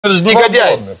Это же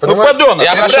негодяй. Ну, подонок.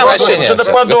 Я прошу прощения.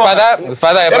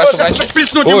 Господа, я прошу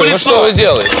прощения. Ой, ну что вы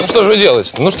делаете? Ну что же вы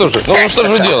делаете? Ну что же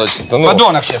вы делаете?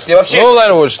 Подонок сейчас. Я вообще... Ну,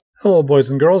 Владимир Вольевич. Hello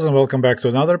boys and girls and welcome back to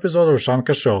another episode of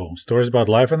Ushanka Show, stories about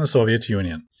life in the Soviet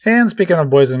Union. And speaking of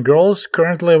boys and girls,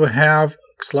 currently we have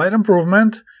slight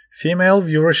improvement. Female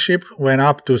viewership went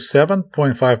up to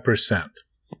 7.5%.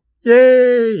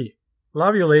 Yay!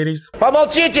 Love you, ladies.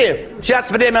 Помолчите,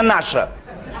 сейчас время наше.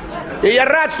 И я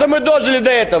рад, что мы дожили до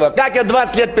этого. Как я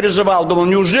 20 лет переживал, думал,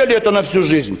 неужели это на всю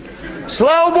жизнь?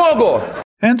 Слава Богу!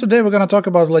 And today we're going to talk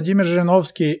about Vladimir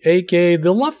Zhirinovsky, aka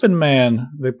the Laughing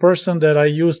Man, the person that I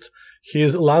used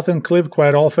his laughing clip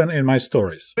quite often in my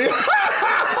stories.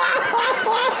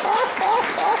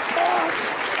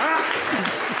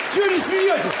 Чего не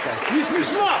смеетесь-то? Не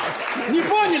смешно? Не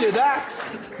поняли, да?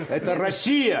 Это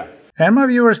Россия. And my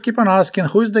viewers keep on asking,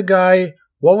 who's the guy?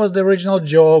 What was the original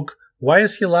joke? Why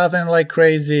is he laughing like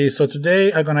crazy? So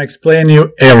today I'm going to explain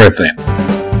you everything.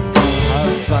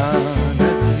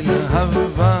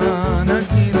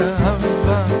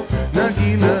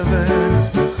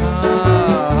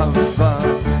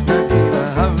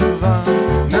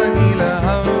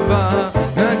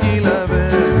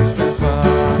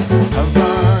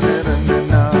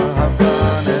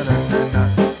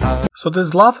 So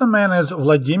this laughing man is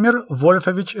Vladimir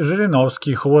Wolfovich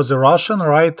Zhirinovsky, who was a Russian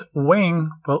right-wing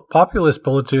populist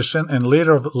politician and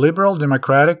leader of Liberal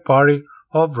Democratic Party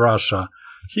of Russia.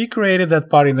 He created that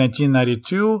party in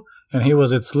 1992, and he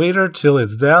was its leader till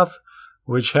its death,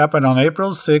 which happened on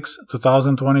April 6,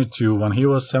 2022, when he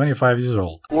was 75 years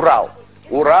old. Урал,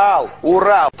 Урал,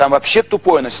 Урал. Там вообще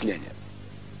тупое население.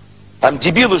 Там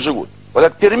дебилы живут. Вот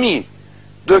от Перми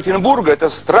до Екатеринбурга это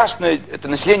страшное, это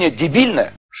население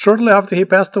дебильное. Shortly after he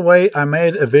passed away, I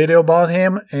made a video about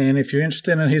him, and if you're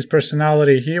interested in his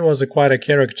personality, he was quite a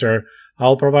character.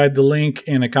 I'll provide the link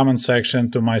in the comment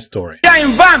section to my story.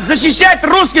 Даем вам защищать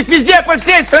русских везде, по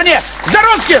всей стране. За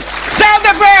русских! За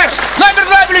ЛДПР! Номер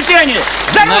 2 бюллетени!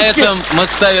 За русских! На этом мы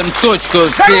ставим точку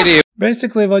в серии.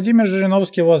 Basically, Vladimir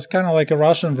Zhirinovsky was kind of like a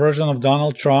Russian version of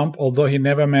Donald Trump, although he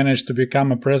never managed to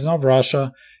become a president of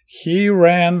Russia. He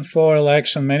ran for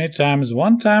election many times.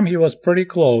 One time he was pretty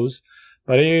close.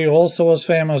 But he also was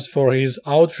famous for his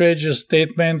outrageous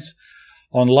statements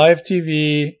on live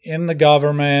TV, in the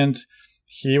government.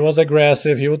 He was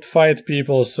aggressive, he would fight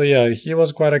people, so yeah, he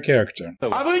was quite a character.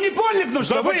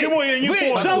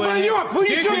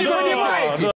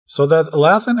 So that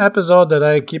laughing episode that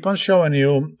I keep on showing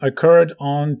you occurred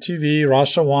on TV,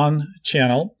 Russia 1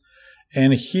 channel,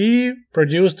 and he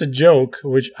produced a joke,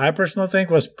 which I personally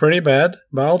think was pretty bad,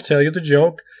 but I'll tell you the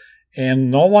joke, and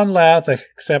no one laughed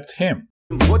except him.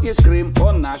 Вот есть Крым,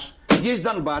 он наш. Есть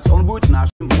Донбасс, он будет наш.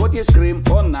 Вот есть Крым,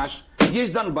 он наш.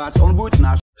 Есть Донбасс, он будет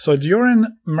наш. So during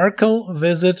Merkel's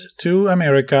visit to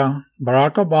America,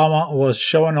 Barack Obama was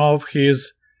showing off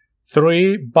his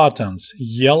 3 buttons,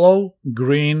 yellow,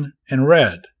 green, and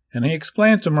red. And he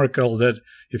explained to Merkel that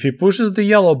if he pushes the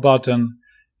yellow button,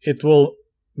 it will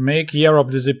make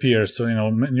Europe disappear. So,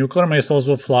 nuclear missiles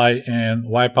will fly and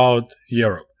wipe out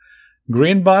Europe.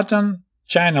 Green button,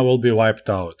 China will be wiped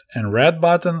out, and red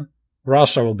button,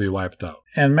 Russia will be wiped out.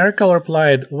 And Merkel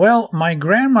replied, well, my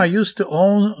grandma used to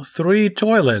own 3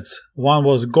 toilets. One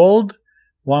was gold,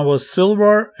 one was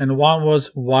silver, and one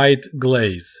was white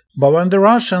glaze. But when the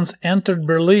Russians entered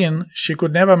Berlin, she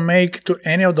could never make to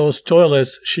any of those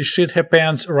toilets. She shit her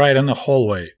pants right in the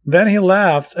hallway. Then he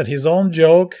laughs at his own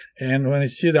joke, and when he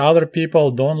sees the other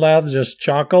people don't laugh, just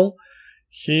chuckle,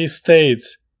 he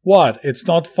states, what, it's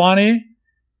not funny?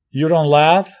 You don't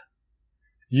laugh?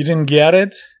 You didn't get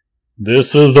it?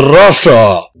 This is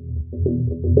Russia!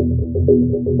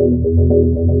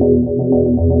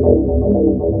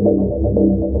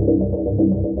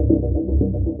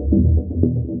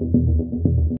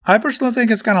 I personally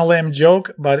think it's kind of a lame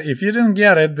joke, but if you didn't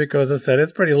get it, because I said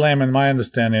it's pretty lame in my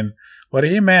understanding, what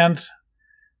he meant,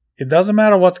 it doesn't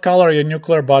matter what color are your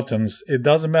nuclear buttons, it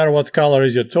doesn't matter what color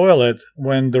is your toilet,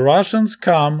 when the Russians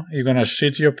come, you're gonna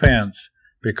shit your pants.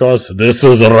 Because this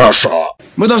is Russia.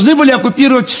 Мы должны были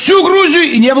оккупировать всю Грузию,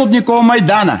 и не было бы никакого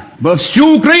Майдана. Было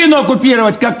всю Украину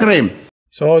оккупировать, как Крым.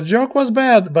 So the joke was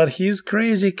bad, but his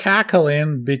crazy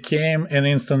cackling became an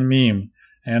instant meme.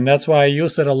 And that's why I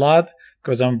use it a lot,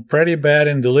 because I'm pretty bad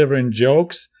in delivering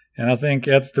jokes. And I think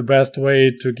that's the best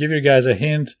way to give you guys a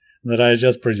hint that I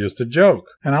just produced a joke.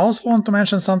 And I also want to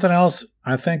mention something else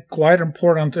I think quite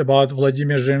important about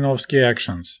Vladimir Zhirinovsky's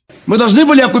actions. Мы должны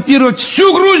были оккупировать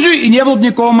всю Грузию, и не было бы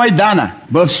никакого Майдана.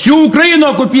 Было всю Украину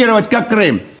оккупировать, как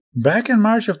Крым. Back in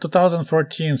March of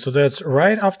 2014, so that's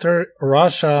right after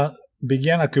Russia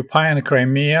began occupying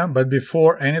Crimea, but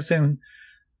before anything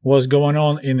was going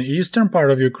on in the eastern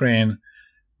part of Ukraine,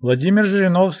 Vladimir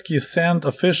Zhirinovsky sent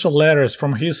official letters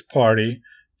from his party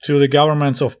to the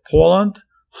governments of Poland,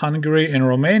 Hungary, and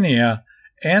Romania,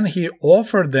 and he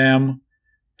offered them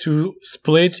to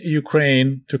split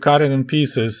Ukraine, to cut it in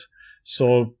pieces.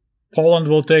 So Poland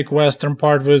will take western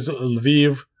part with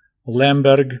Lviv,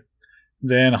 Lemberg,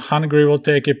 then Hungary will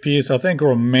take a piece. I think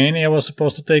Romania was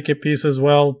supposed to take a piece as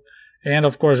well, and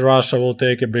of course Russia will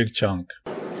take a big chunk.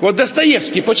 Вот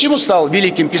Достоевский почему стал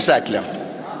великим писателем?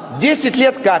 10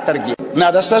 лет каторги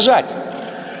надо сажать.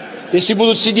 Если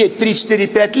будут сидеть 3, 4,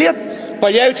 5 лет,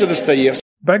 появится Достоевский.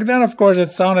 Back then, of course,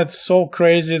 it sounded so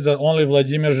crazy that only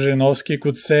Vladimir Zhirinovsky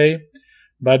could say.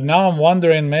 But now I'm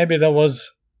wondering, maybe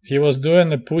he was doing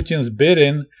the Putin's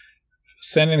bidding,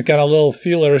 sending kind of little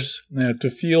feelers to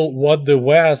feel what the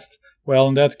West, well,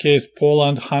 in that case,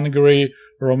 Poland, Hungary,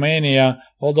 Romania,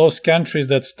 all those countries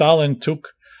that Stalin took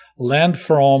land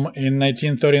from in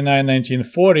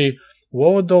 1939-1940,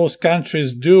 what would those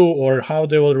countries do, or how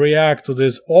they will react to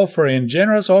this offering,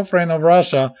 generous offering of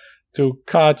Russia to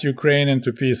cut Ukraine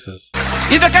into pieces.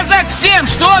 И доказать всем,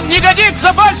 что он не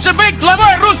годится больше быть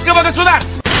главой русского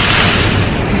государства.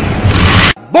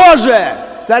 Боже,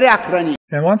 царя храни.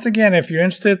 And once again, if you're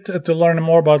interested to learn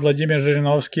more about Vladimir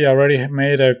Zhirinovsky, I already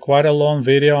made quite a long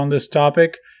video on this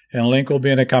topic, and link will be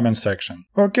in the comment section.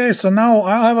 Okay, so now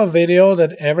I have a video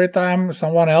that every time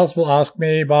someone else will ask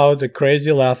me about the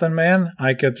crazy laughing man,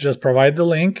 I could just provide the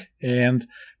link, and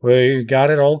we got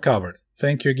it all covered.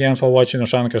 Thank you again for watching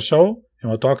Ushanka Show, and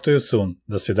we'll talk to you soon.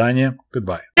 До свидания.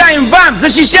 Goodbye. Я им вам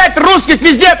защищать русских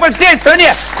везде по всей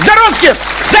стране. За русских!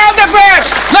 За ЛДПР!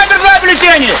 Номер 2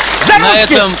 бюллетени! За русских! На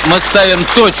этом мы ставим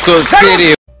точку в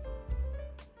серии.